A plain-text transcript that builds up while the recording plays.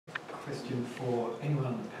question for anyone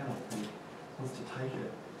on the panel who wants to take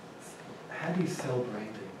it. How do you sell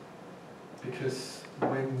branding? Because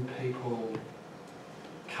when people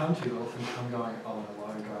come to you, often come going, oh, a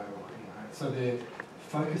logo, or, you know, so they're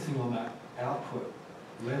focusing on that output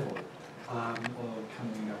level, or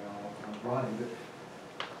coming and going, oh, I'm writing, but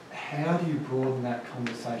how do you broaden that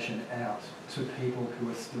conversation out to people who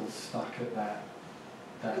are still stuck at that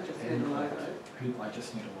end point? Who I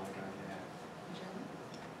just need a logo, yeah.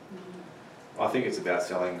 I think it's about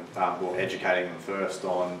selling, or educating them first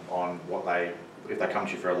on what they, if they come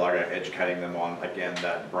to you for a logo, educating them on, again,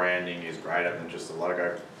 that branding is greater than just the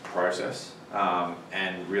logo process.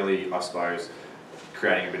 And really, I suppose,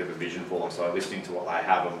 creating a bit of a vision for them, so listening to what they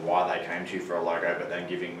have and why they came to you for a logo, but then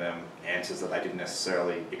giving them answers that they didn't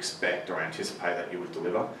necessarily expect or anticipate that you would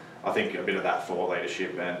deliver. I think a bit of that thought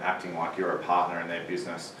leadership and acting like you're a partner in their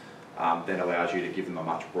business then allows you to give them a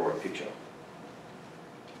much broader picture.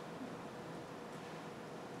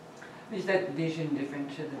 Is that vision different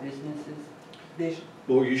to the business's vision?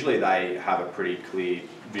 Well, usually they have a pretty clear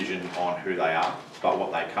vision on who they are, but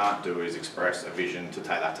what they can't do is express a vision to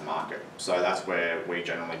take that to market. So that's where we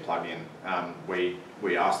generally plug in.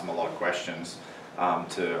 We ask them a lot of questions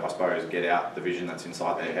to, I suppose, get out the vision that's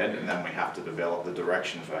inside their head, and then we have to develop the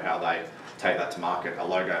direction for how they take that to market. A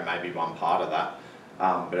logo may be one part of that,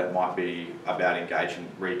 but it might be about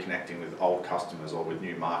engaging, reconnecting with old customers or with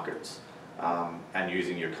new markets, and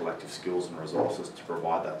using your collective skills and resources to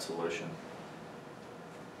provide that solution.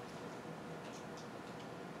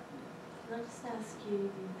 Can I just ask you,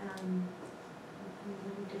 a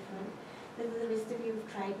little different, whether the rest of you have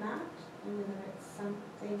trademarked, and whether it's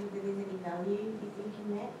something, whether there's any value you think in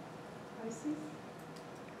that process?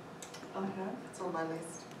 I have. It's on my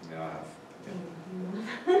list. Yeah, I have.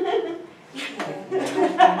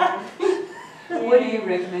 Yeah. What do you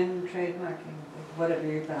recommend trademarking? What have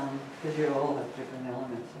you found? Because you all have different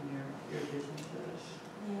elements in your businesses.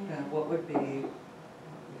 Yeah. What would be your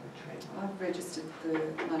trademark? I've registered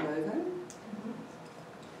my logo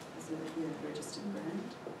as a registered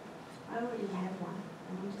brand. I already have one,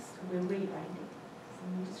 and we're rebranding. So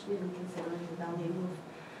I'm just really considering the value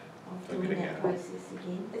of doing that process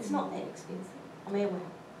again. It's not that expensive. I mean,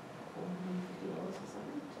 well, $450 or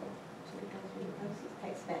something to go through the process. It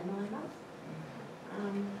takes about 9 months.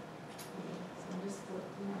 So I just thought,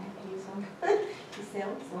 have to use some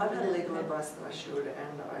yourself. So I've had legal advice that I should,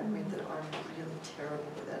 and I admit that I'm really terrible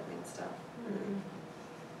with admin stuff.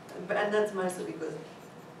 And that's mostly because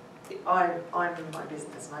I'm in my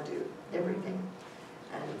business and I do everything.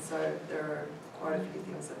 And so there are quite a few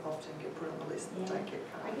things that often get put on the list that don't get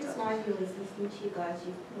cut. I guess my view is listening to you guys,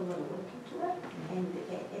 you've put a lot of work into it, and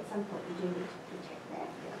at some point you do need to protect that.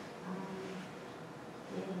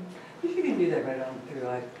 You can do that right on through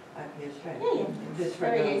IPS Trade. Yeah. Just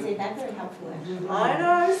Very easy, that's very helpful actually. I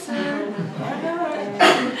know, sir. I know.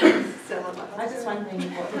 I was just wondering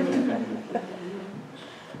what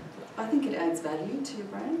I think it adds value to your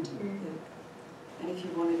brand. And if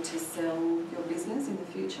you wanted to sell your business in the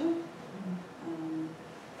future,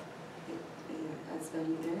 it adds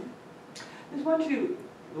value there. Because once you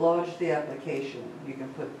lodge the application, you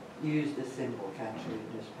can use the symbol, can't you?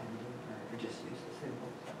 Just pending, or just use the symbol.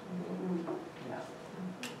 Yeah.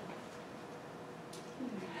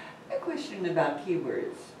 A question about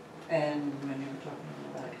keywords, and when you were talking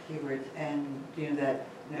about keywords, and that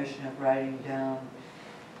notion of writing down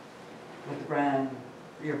what the brand,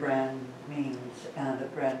 your brand means, and the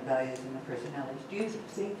brand values and the personalities. Do you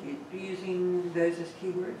think using those as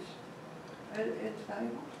keywords it's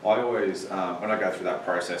valuable? I always, when I go through that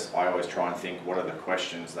process, I always try and think what are the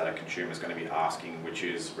questions that a consumer is going to be asking, which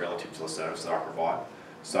is relative to the service that I provide.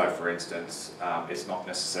 So for instance, it's not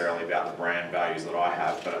necessarily about the brand values that I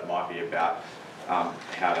have, but it might be about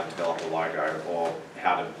how to develop a logo or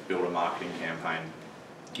how to build a marketing campaign.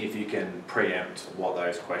 If you can preempt what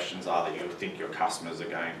those questions are that you think your customers are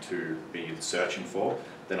going to be searching for,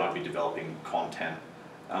 then I'd be developing content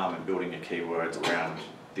and building your keywords around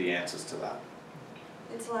the answers to that.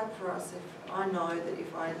 It's like for us, if I know that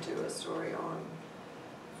if I do a story on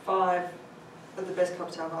 5 of the best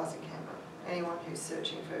cocktail bars in Canberra, anyone who's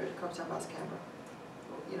searching for cocktail bars Canberra,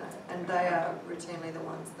 and they are routinely the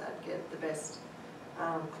ones that get the best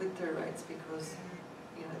click-through rates because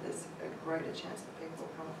there's a greater chance that people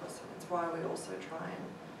will come across them. It's why we also try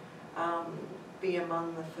and be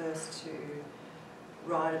among the first to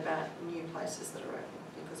write about new places that are open,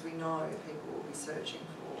 because we know people will be searching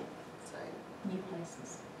for, say, new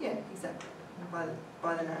places. Yeah, exactly.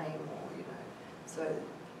 By the name, or So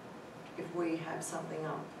if we have something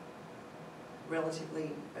up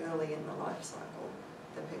relatively early in the life cycle,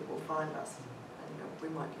 then people will find us and we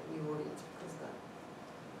might get new audience because of that.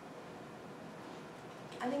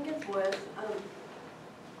 I think it's worth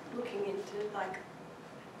looking into like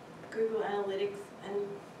Google Analytics and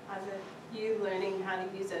either you learning how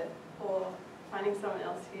to use it or finding someone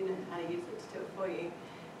else who knows how to use it to do it for you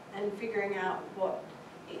and figuring out what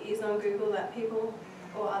it is on Google that people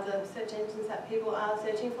or other search engines that people are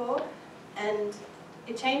searching for. And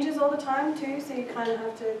it changes all the time too, so you kind of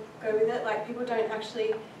have to go with it. Like people don't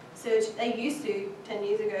actually search, they used to 10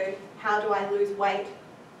 years ago, how do I lose weight?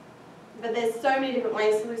 But there's so many different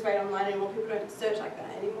ways to lose weight online anymore. People don't search like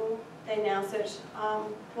that anymore. They now search, how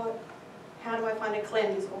do I find a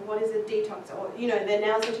cleanse, or what is a detox, or they're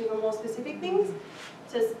now searching for more specific things.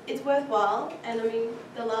 So it's worthwhile. And I mean,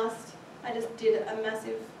 I just did a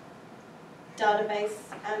massive database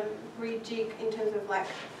rejig in terms of like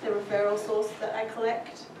the referral source that I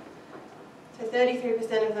collect. So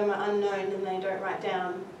 33% of them are unknown and they don't write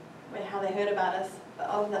down how they heard about us. But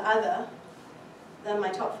of the other, then my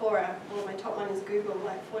top four are, well, my top one is Google,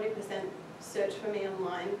 like 40% search for me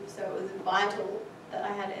online. So it was vital that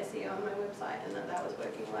I had SEO on my website and that was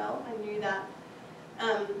working well. I knew that.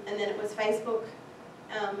 And then it was Facebook,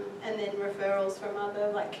 and then referrals from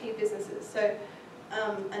other like key businesses. So,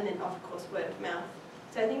 and then of course word of mouth.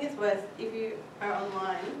 So I think it's worth, if you are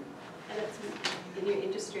online and it's in your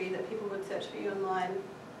industry, that people would search for you online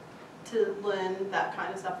to learn that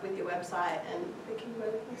kind of stuff with your website and the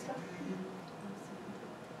keyword and stuff.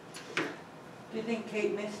 Do you think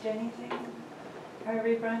Kate missed anything? Her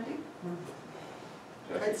rebranding?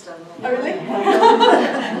 Kate's done Oh, well. really?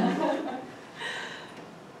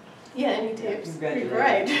 Yeah, any tips? That'd be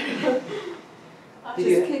great.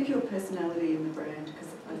 Just keep your personality in the brand, because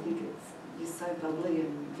I think you're so bubbly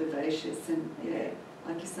and vivacious, and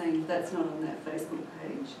like you're saying, if that's not on that Facebook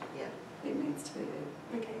page, it needs to be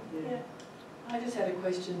there. Okay, Yeah. I just had a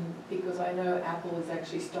question, because I know Apple is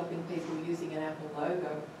actually stopping people using an Apple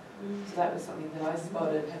logo. So that was something that I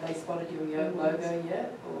spotted. Have they spotted your logo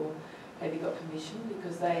yet, or have you got permission?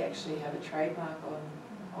 Because they actually have a trademark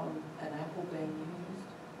on an apple being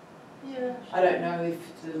used. Yeah. I don't know if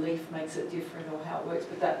the leaf makes it different or how it works,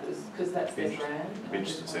 but that was because that's their brand. It'd be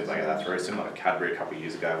interesting to see if they get that through. Similar to Cadbury a couple of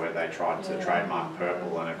years ago, where they tried to trademark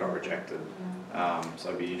purple and it got rejected. So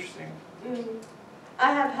it'd be interesting.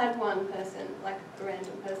 I have had one person, like a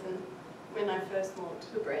random person, when I first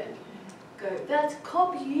launched the brand, go, "That's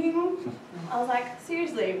copying." I was like,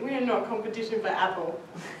 seriously, we're not competition for Apple.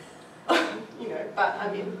 But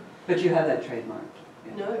I mean. But you have that trademark?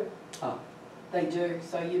 Yeah. No. Oh. They do,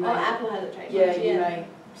 so you may. Oh, Apple has a trademark. Yeah, you may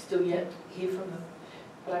still yet hear from them.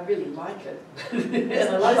 But I really like it. And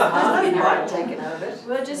I love the heart in Right, it. taken out of it.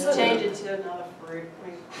 We'll just change it to another fruit.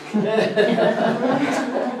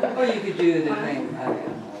 Or you could do the thing,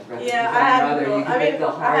 Yeah, I had rather, you could I make mean, the I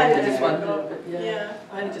heart had and just one. wondered, but Yeah.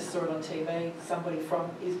 I only just saw it on TV. Somebody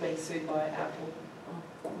is being sued by Apple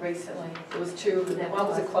recently. There was two of them. One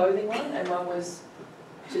was a clothing one, and one was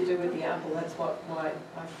to do with the apple. That's why I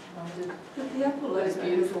wondered. But the Apple That is logo has a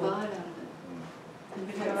beautiful. bite on it. And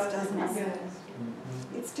Kate's doesn't say.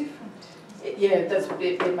 It's different. Yeah,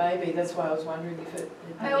 it may be. That's why I was wondering if it.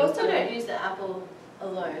 I also don't use the apple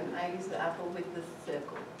alone. I use the apple with the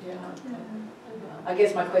circle. Yeah. I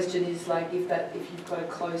guess my question is like if you've got a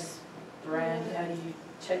close brand, how do you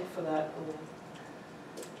check for that, or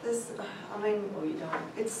you don't?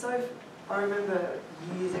 It's so, I remember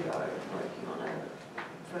years ago working on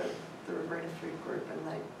for the Riverina Food Group, and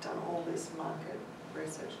they'd done all this market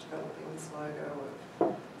research developing this logo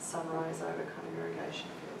of sunrise over kind of irrigation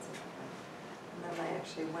fields and stuff. And then they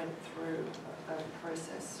actually went through a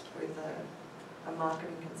process with a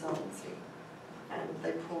marketing consultancy, and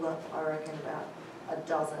they pulled up, I reckon, about a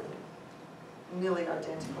dozen nearly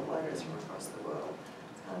identical logos from across the world.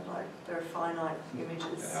 It's kind of like there are finite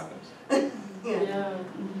images. It happens. Yeah. I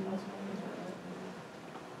was wondering about that.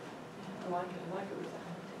 Yeah, I like it with that.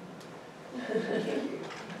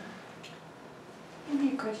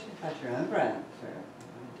 Any questions about your own brand, sir? You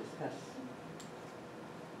want to discuss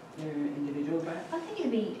your individual brand? I think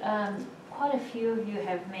it'd be, quite a few of you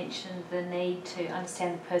have mentioned the need to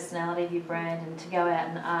understand the personality of your brand and to go out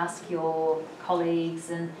and ask your colleagues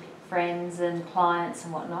and friends and clients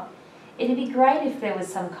and whatnot. It'd be great if there was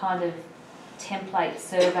some kind of template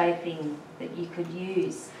survey thing that you could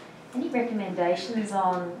use. Any recommendations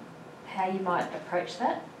on how you might approach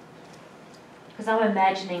that? Because I'm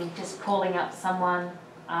imagining just calling up someone,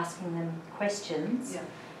 asking them questions. Yeah.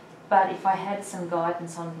 But if I had some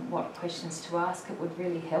guidance on what questions to ask, it would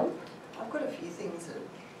really help. I've got a few things at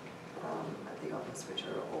the office which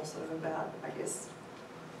are all sort of about, I guess,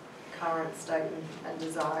 current state and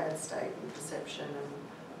desired state and perception and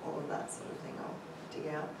all of that sort of thing. I'll dig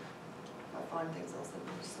out. If I find things, I'll send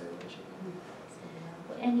them to Sue when she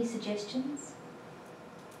can. Any suggestions?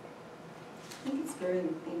 I think it's very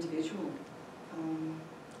individual.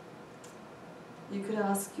 You could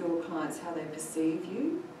ask your clients how they perceive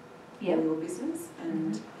you or Yep. your business,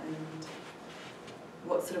 and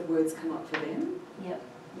what sort of words come up for them. Yep.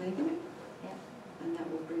 Maybe. Yep. And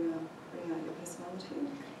that will bring out your personality.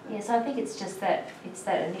 Yeah, so I think it's just that, it's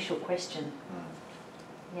that initial question.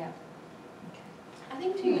 Yeah. I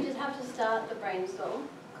think too, you just have to start the brainstorm,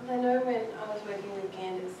 because I know when I was working with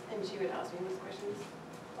Candice and she would ask me these questions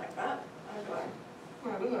like that, I was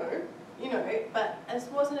like, I don't know, you know, but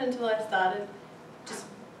it wasn't until I started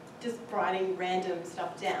just writing random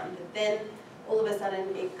stuff down that then all of a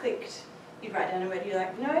sudden it clicked. You'd write down a word, you're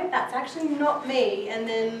like, no, that's actually not me, and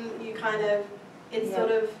then you kind of, it's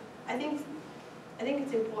sort of, I think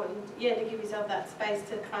it's important, yeah, to give yourself that space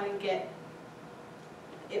to kind of get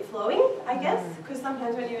it flowing, I guess, because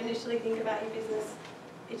sometimes when you initially think about your business,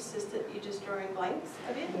 it's just that you're just drawing blanks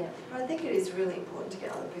a bit. Yeah. But I think it is really important to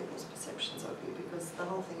get other people's perceptions of you, because the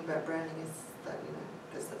whole thing about branding is that, you know,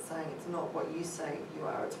 there's that saying, it's not what you say you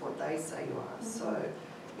are, it's what they say you are. So,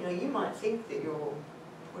 you know, you might think that you're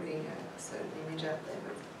putting a certain image out there,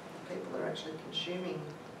 but the people that are actually consuming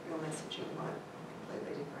your messaging might be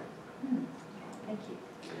completely different. Thank you.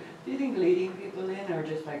 Do you think leading people in, or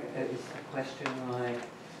just like it's a question like,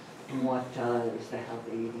 what does the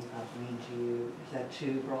healthy eating club mean to you? Is that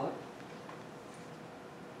too broad?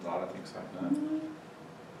 No, I don't think so, no.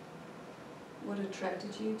 What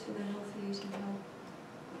attracted you to the Healthy Eating Club?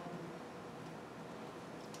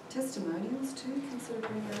 Testimonials too, can sort of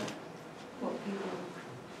bring out what people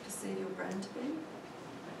perceive your brand to be.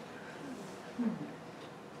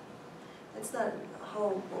 It's that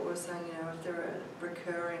whole, what we're saying, you know, if there are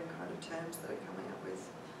recurring kind of terms that are coming up with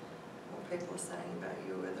what people are saying about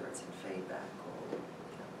you, whether it's in feedback or,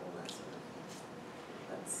 you know, all that sort of thing,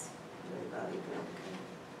 that's really valuable and can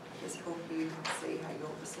just help you see how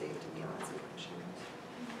you're perceived in the eyes of consumers.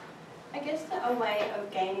 I guess a way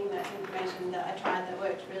of gaining that information that I tried that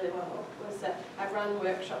worked really well was that I run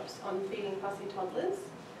workshops on feeding fussy toddlers,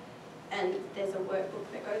 and there's a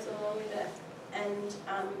workbook that goes along with it, and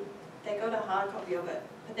they got a hard copy of it.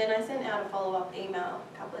 But then I sent out a follow-up email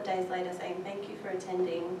a couple of days later saying, thank you for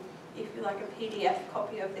attending. If you like a PDF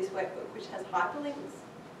copy of this workbook, which has hyperlinks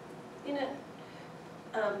in it,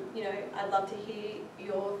 you know, I'd love to hear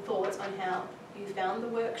your thoughts on how you found the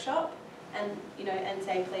workshop, and, you know, and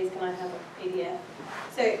say, please, can I have a PDF?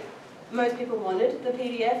 So most people wanted the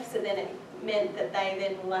PDF, so then it meant that they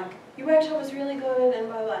then were like, your workshop was really good, and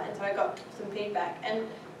blah, blah, and so I got some feedback. And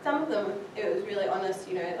some of them, it was really honest,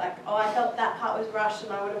 you know, like, oh, I felt that part was rushed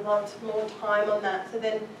and I would have loved more time on that. So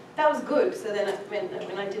then that was good. So then it meant that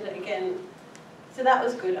when I did it again, so that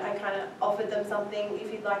was good. I kind of offered them something.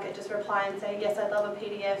 If you'd like it, just reply and say, yes, I'd love a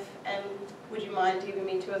PDF, and would you mind giving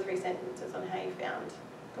me 2 or 3 sentences on how you found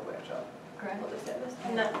the workshop or the service?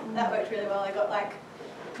 And that worked really well. I got like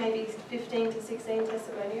maybe 15 to 16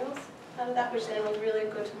 testimonials out of that, which then was really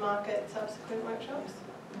good to market subsequent workshops.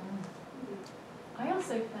 I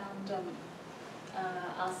also found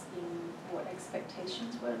asking what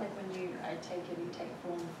expectations were, like when you take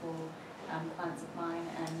form for clients of mine,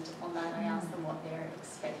 and on that I ask them what they're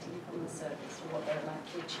expecting from the service or what they'd like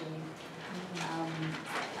to achieve,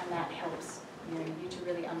 and that helps, you know, you to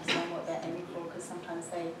really understand what they're aiming for, because sometimes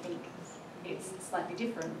they think it's slightly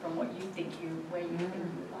different from what you think where you think you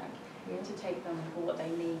would like to take them for what they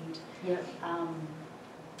need. Yep.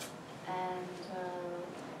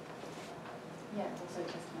 Yeah, also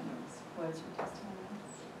testimonials, words from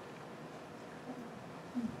testimonials.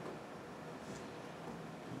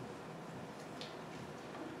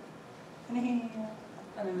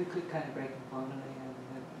 I mean, we could kind of break informally, and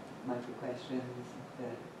there might be questions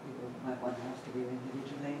that people might want to ask of you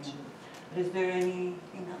individually. But is there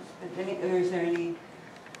anything else, or is there anything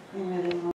that anyone